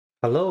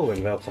Hello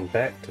and welcome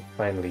back to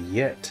finally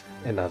yet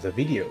another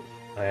video.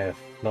 I have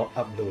not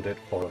uploaded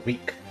for a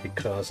week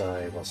because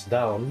I was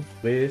down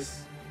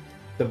with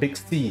the big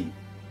C.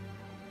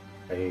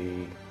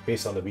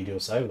 Based on the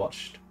videos I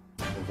watched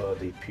over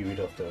the period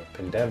of the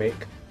pandemic,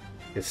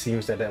 it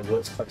seems that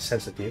word's quite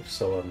sensitive,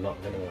 so I'm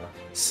not gonna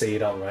say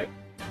it outright.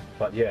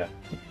 But yeah,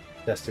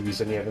 that's the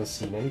reason you haven't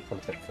seen any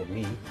content from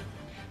me,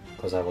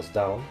 because I was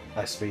down,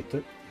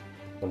 isolated.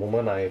 The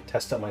moment I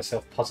tested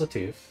myself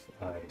positive,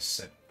 I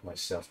set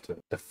myself to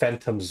the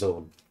Phantom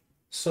Zone.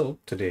 So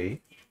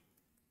today,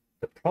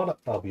 the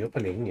product I'll be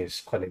opening is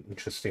quite an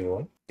interesting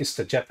one. It's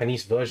the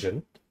Japanese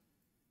version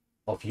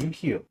of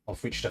Yu-Gi-Oh!,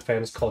 of which the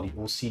fans call the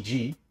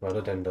OCG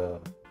rather than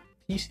the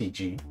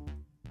TCG.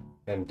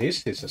 And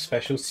this is a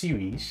special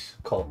series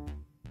called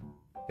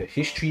the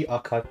History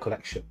Archive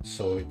Collection.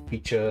 So it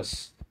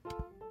features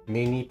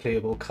many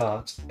playable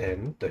cards,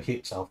 and the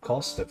hits are of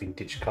course the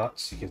vintage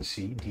cards. You can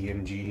see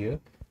DMG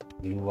here,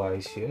 Blue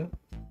Eyes here,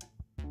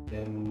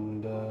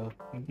 and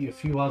maybe a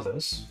few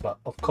others. But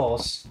of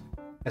course,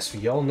 as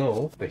we all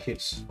know, the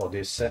hits for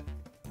this set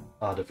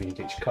are the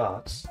vintage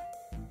cards.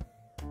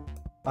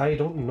 I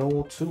don't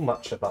know too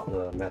much about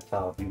the meta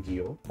of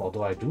Yu-Gi-Oh!,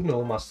 although I do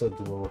know Master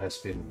Duel has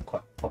been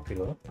quite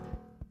popular.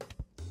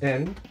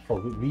 And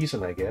for good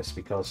reason, I guess,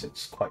 because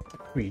it's quite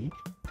free.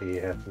 They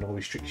have no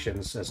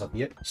restrictions as of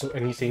yet, so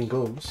anything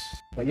goes.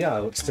 But yeah,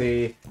 I would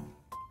say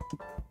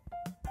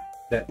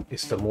that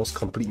is the most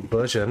complete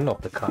version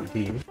of the card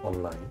game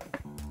online.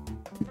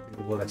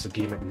 Well, as a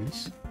game at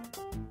least.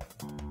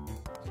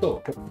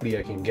 So hopefully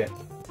I can get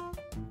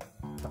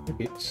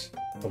hits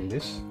from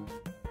this.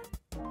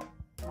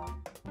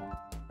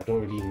 I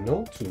don't really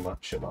know too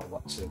much about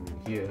what's in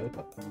here,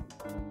 but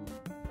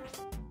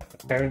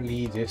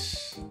apparently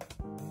this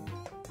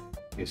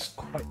is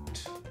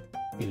quite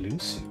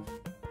elusive.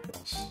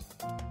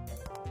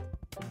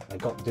 I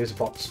got this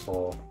box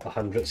for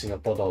 100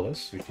 Singapore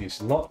dollars, which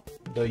is not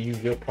the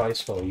usual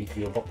price for a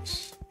Yu-Gi-Oh!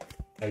 Box,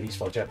 at least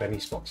for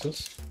Japanese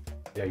boxes.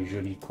 They are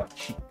usually quite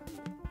cheap.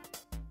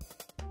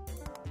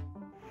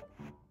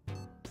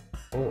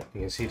 Oh,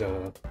 you can see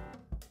the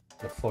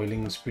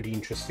foiling is pretty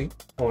interesting.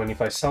 Oh, and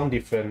if I sound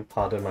different,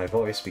 pardon my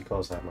voice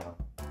because I'm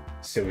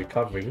still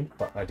recovering,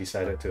 but I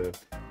decided to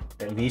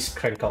at least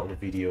crank out the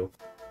video.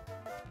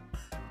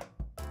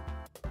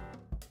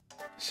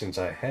 Since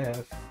I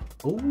have...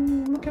 Oh,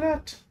 look at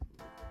that!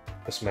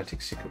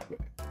 Cosmetic Secret Rare.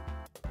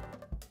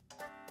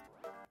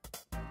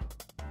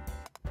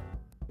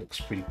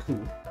 Looks pretty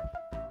cool.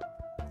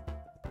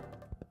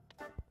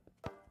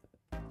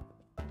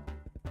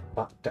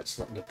 But that's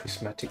not the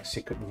Prismatic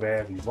Secret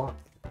Rare we want.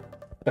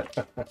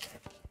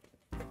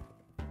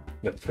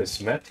 The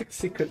Prismatic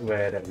Secret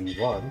Rare that we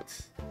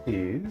want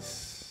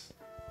is...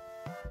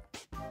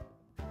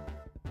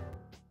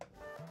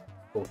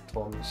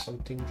 Photon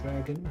something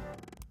dragon?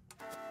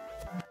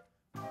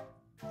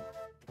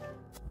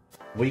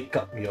 Wake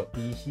up your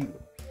e-hero.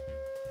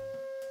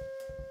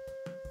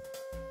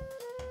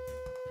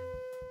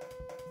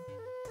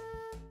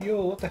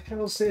 Yo, what the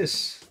hell is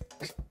this?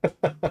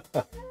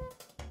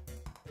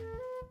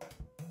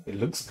 It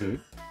looks good.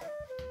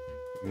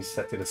 Let me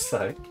set it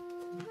aside.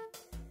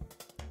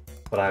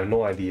 But I have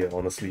no idea,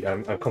 honestly.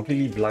 I'm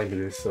completely blind to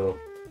this, so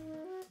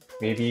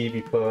maybe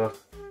people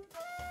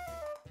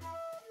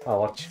are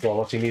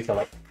watching this are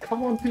like,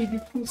 come on baby,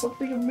 do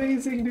something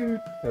amazing,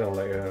 dude! And I'm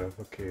like,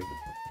 okay.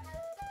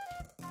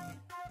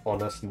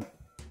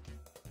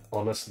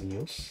 Honest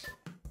News.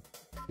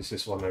 This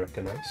is one I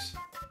recognize.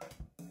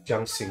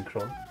 Junk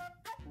Synchron.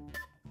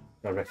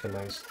 I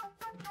recognize.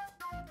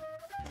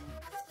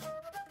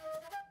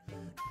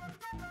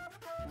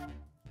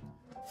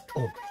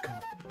 Oh my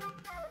god.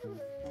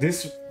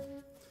 This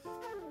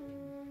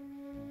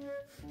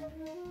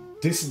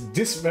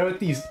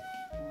rarity is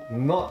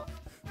not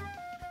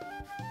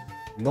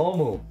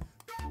normal.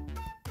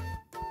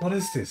 What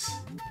is this?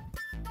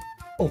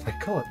 Oh my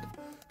god.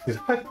 Did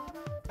I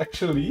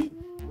actually?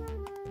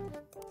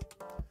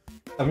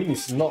 I mean,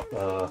 it's not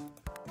a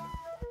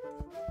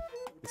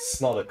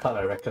card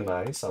I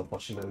recognize,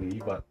 unfortunately,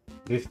 but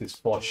this is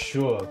for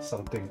sure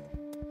something.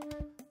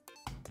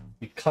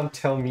 You can't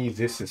tell me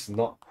this is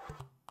not.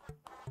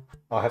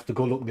 I'll have to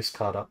go look this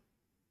card up.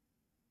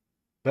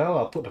 Well,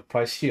 I'll put the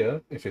price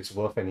here if it's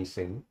worth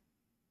anything.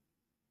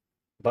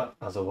 But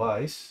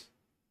otherwise,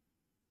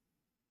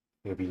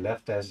 it'll be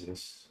left as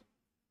is.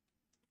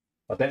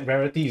 But that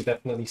rarity is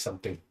definitely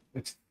something.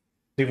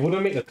 They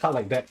wouldn't make a card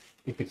like that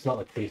if it's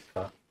not a chase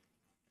card.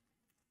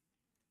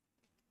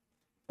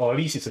 Or at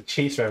least it's a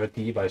chase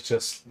rarity, but it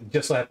just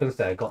so happens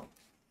that I got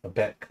a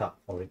bad card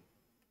for it.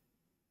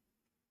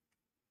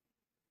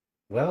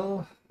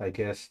 Well, I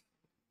guess...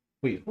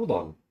 Wait, hold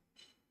on.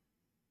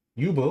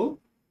 Yubo?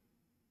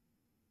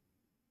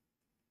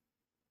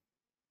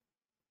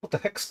 What the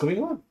heck's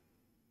going on?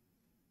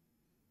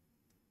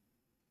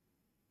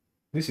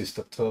 This is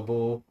the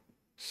Turbo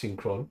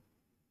Synchron,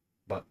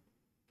 but...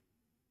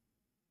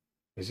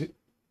 Is it?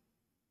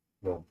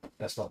 No,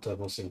 that's not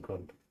Turbo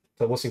Synchron.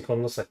 Turbo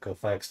Synchron looks like a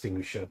fire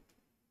extinguisher.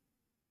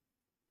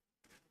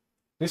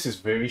 This is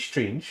very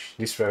strange.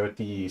 This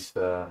rarity is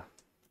am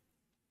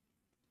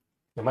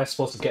I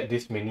supposed to get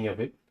this many of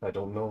it? I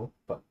don't know,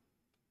 but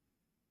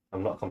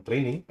I'm not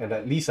complaining, and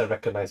at least I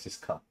recognize this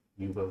card.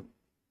 Yuba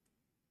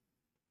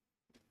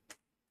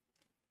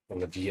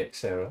from the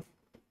GX era.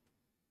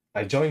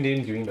 I joined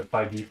in during the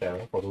 5D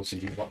era, for those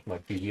of you who watched my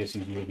previous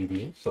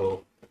video,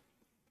 so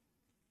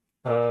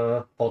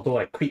although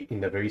I quit in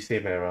the very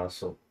same era,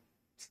 so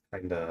it's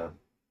kinda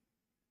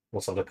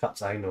most of the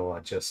cards I know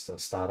are just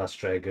Stardust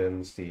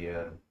Dragons,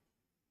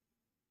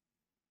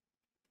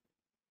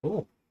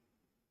 oh,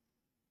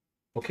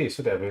 okay,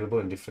 so they're available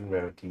in different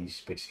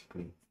rarities,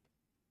 basically.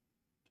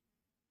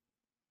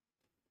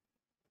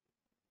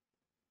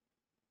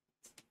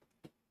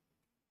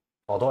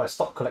 Although I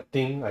stopped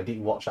collecting, I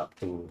watched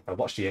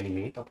the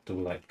anime up to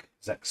like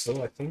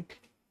Zexo, I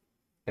think.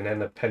 And then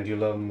the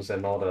pendulums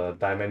and all the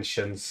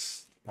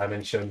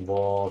dimension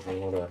walls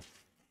and all the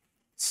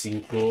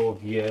synchro,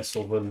 VS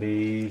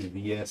overlays,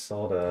 VS,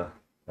 all the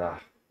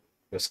it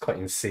was quite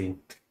insane.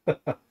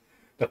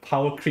 The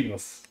power creep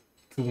was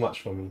too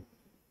much for me.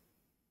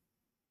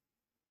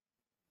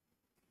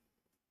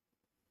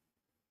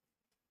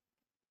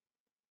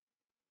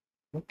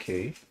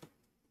 Okay.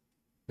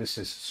 This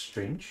is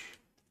strange.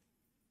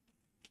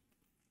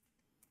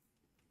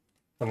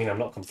 I mean, I'm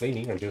not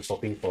complaining, I'm just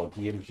hoping for a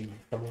DMG.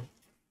 Come on.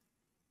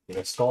 If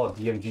I score a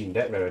DMG in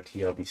that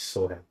rarity, I'll be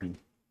so happy.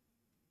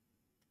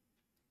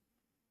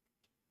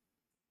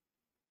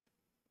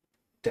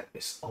 That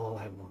is all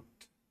I want.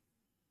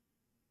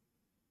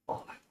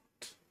 All I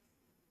want.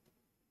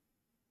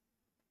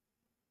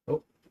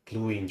 Oh,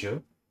 Blue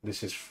Angel.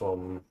 This is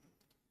from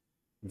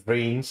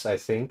Brains, I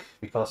think,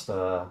 because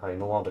I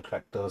know all the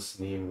characters'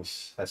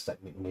 names has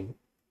that nickname.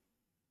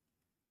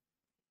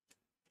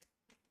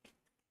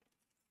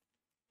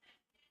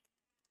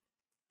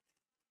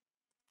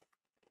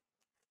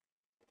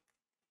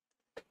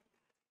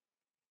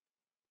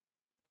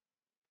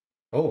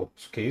 Oh,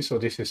 okay, so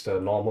this is the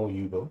normal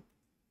Yubo.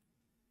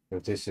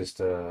 If this is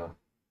the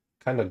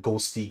kind of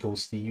ghosty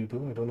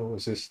Yubo, I don't know,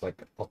 is this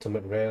like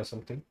ultimate rare or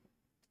something?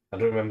 I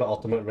don't remember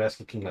ultimate rares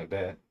looking like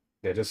that.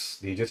 They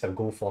just have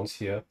gold fonts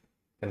here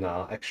and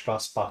are extra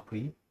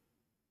sparkly.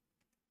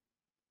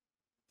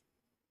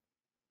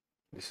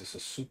 This is a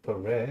super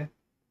rare.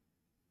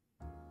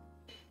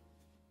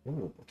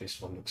 Oh, this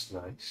one looks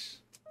nice.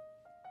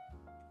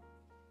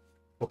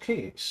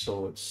 Okay,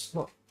 so it's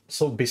not.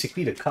 So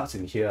basically, the cards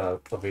in here are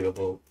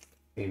available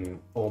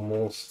in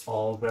almost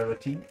all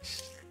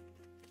rarities.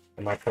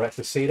 Am I correct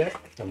to say that?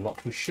 I'm not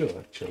too sure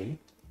actually.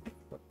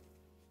 But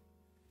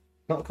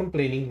not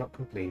complaining, not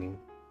complaining.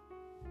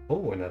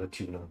 Oh, another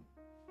tuner.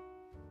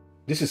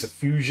 This is a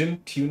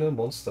fusion tuner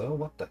monster.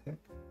 What the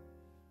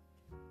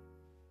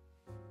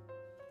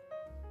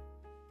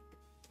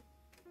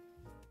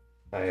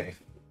heck?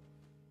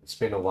 It's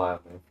been a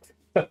while, man.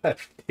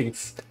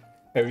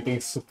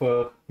 Everything's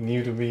super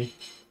new to me.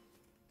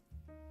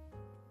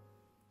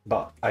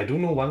 But I do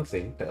know one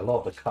thing, that a lot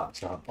of the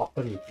cards are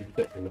often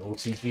included in the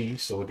OCG,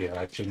 so they are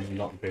actually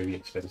not very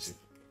expensive.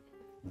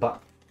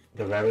 But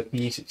the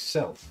rarities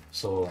itself,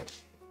 so like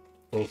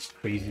those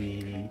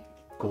crazy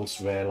ghost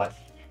rare like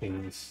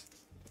things,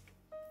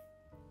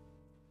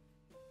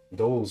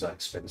 those are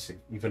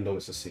expensive, even though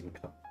it's the same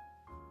card.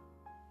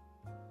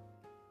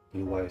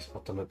 Blue Eyes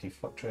Ultimate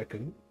Default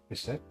Dragon,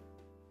 is that?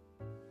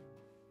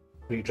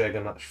 Great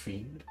Dragon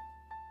Archfiend,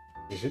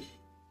 is it?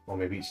 Or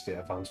maybe it's the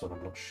advanced one,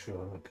 I'm not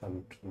sure, I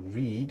can't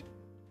read.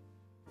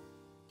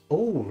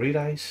 Oh, Red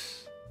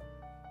Eyes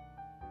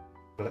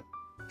Black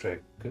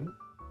Dragon?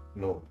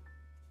 No.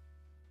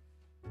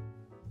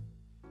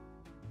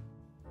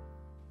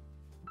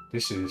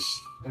 This is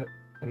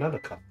another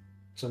card.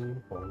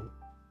 Zhen Hong.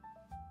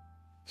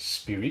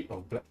 Spirit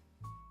of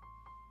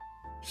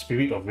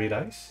Red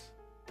Eyes?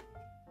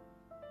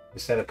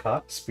 Is that a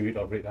card? Spirit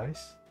of Red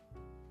Eyes?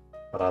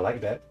 But I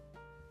like that.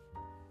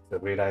 The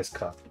Red Eyes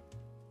card.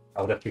 I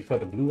would have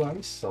preferred the Blue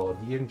Eyes or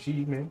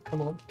DMG, man.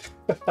 Come on.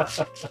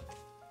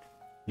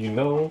 You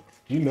know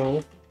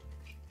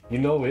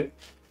it.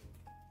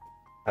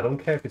 I don't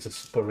care if it's a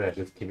super rare,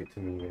 just give it to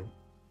me, man.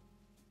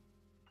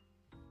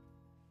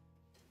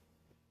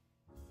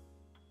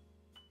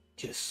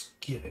 Just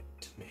give it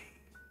to me.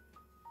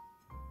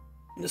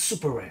 The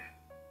super rare.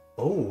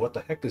 Oh, what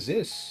the heck is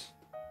this?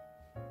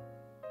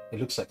 It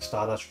looks like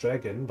Stardust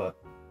Dragon, but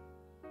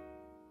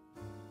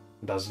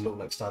doesn't look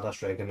like Stardust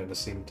Dragon at the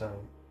same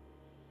time.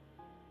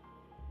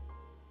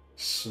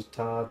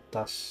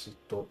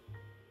 Sutadasuto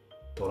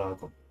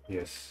Dragon.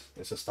 Yes,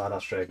 it's a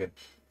Stardust Dragon.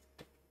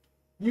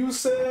 You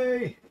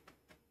say!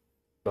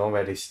 No,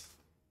 where they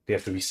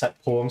have to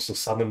recite poems to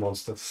summon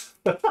monsters.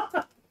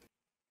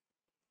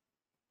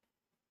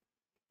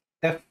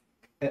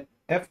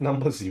 F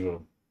number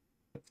 0.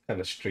 That's kind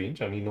of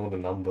strange. I only know the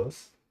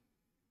numbers,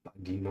 but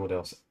I didn't know there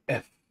was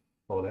F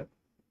for that.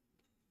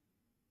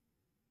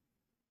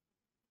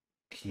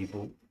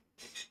 Keyboard.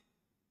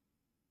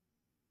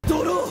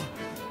 Oh,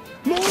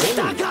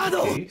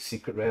 okay,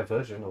 secret rare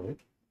version of it.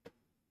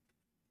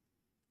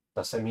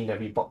 Does that mean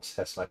every box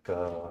has like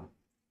a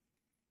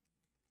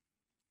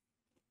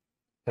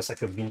has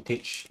like a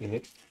vintage in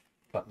it,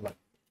 but like,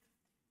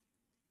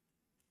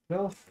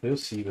 well, we'll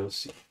see, we'll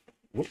see.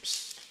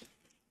 Whoops.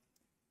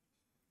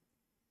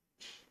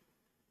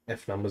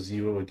 F number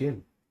 0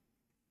 again.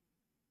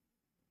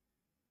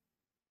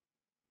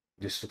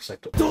 This looks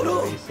like the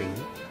only thing.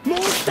 Ooh,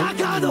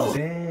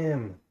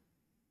 damn.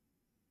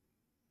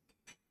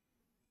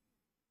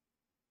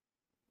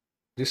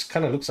 This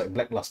kind of looks like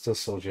Blackluster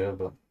Soldier,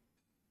 but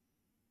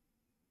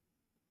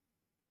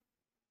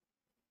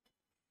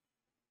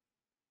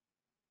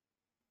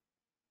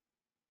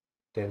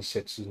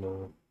Densetsu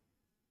no.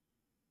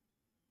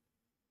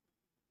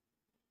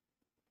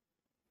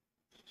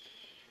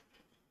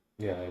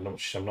 Yeah, I'm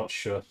not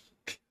sure.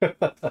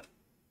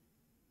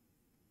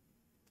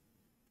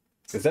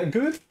 Is that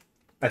good?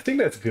 I think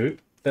that's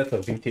good. That's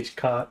a vintage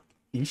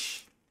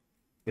card-ish.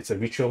 It's a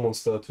ritual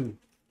monster too.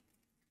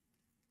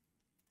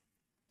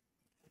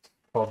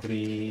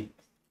 Probably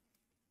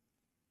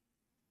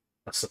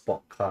a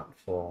support card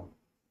for...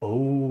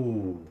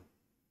 Oh.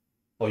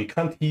 Oh, you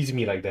can't tease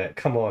me like that.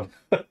 Come on.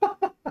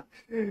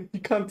 You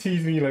can't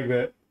tease me like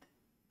that.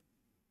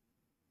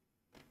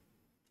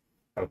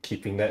 I'm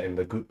keeping that in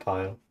the good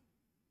pile.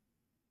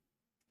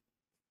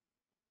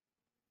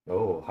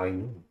 Oh, High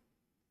Noon.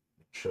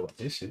 Not sure what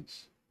this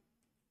is.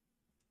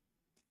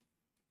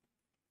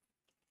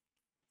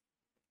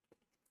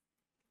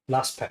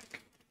 Last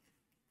pack.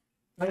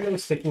 I know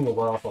it's taking a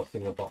while for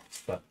thing about,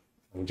 but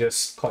I'm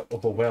just quite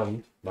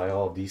overwhelmed by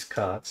all of these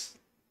cards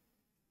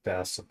that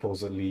are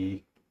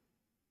supposedly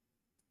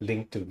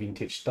linked to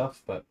vintage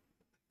stuff, but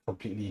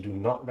completely do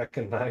not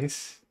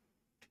recognize.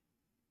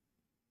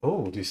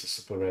 Oh, this is a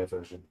super rare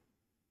version.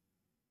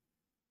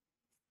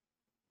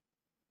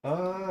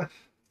 Oh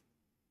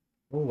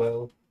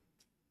well.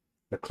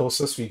 The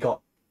closest we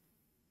got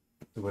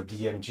to a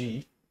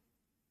DMG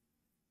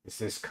is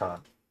this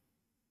card.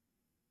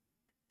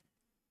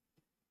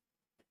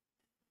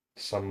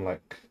 Some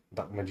like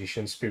Dark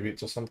Magician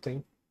Spirits or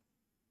something.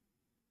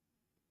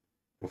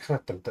 I'm kind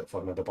of tempted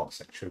for another box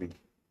actually.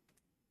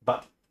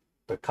 But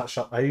the card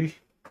shop I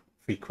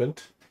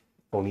frequent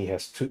only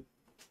has 2.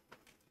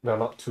 No,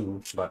 not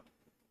 2, but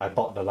I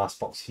bought the last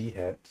box he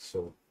had,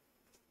 so.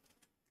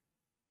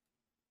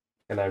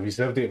 And I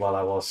reserved it while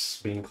I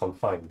was being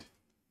confined.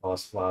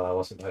 While I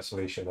was in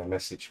isolation, I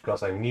messaged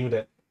because I knew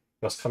that it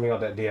was coming out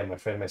that day and my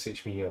friend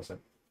messaged me. I was like,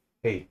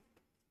 hey,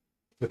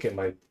 look at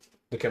my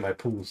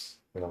pools.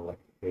 And I'm like,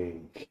 hey.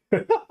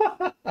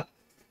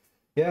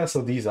 Yeah,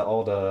 so these are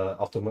all the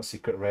Ultimate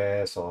Secret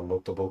Rares or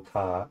notable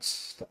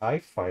cards that I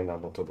find are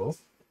notable.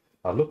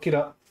 I'll look it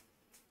up,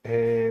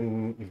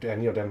 and if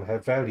any of them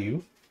have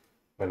value,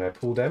 when I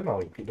pull them,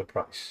 I'll include the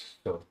price.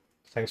 So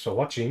thanks for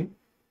watching.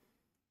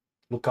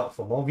 Look out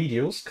for more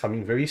videos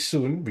coming very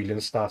soon,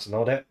 Brilliant Stars and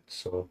all that.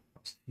 So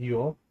I'll see you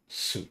all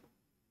soon.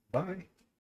 Bye.